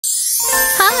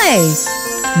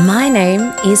Hi, my name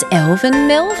is Elvin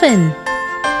Melvin.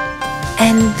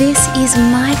 And this is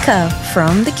Myka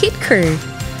from the Kid Crew.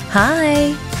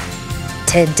 Hi.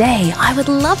 Today I would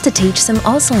love to teach some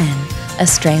Auslan,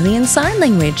 Australian Sign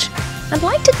Language. I'd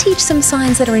like to teach some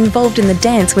signs that are involved in the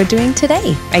dance we're doing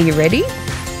today. Are you ready?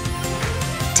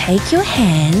 Take your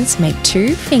hands, make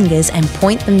 2 fingers and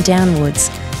point them downwards.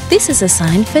 This is a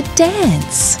sign for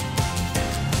dance.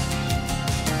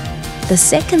 The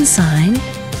second sign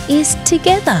is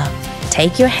together.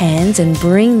 Take your hands and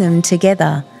bring them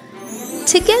together.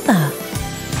 Together.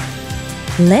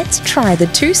 Let's try the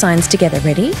 2 signs together.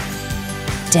 Ready?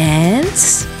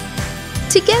 Dance.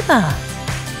 Together.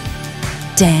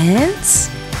 Dance.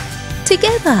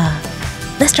 Together.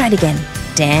 Let's try it again.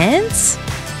 Dance.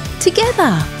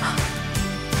 Together.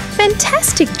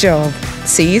 Fantastic job.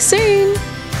 See you soon.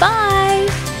 Bye.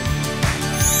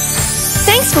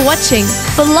 Thanks for watching.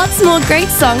 For lots more great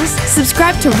songs,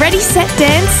 subscribe to Ready, Set,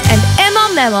 Dance and Emma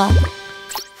Memma.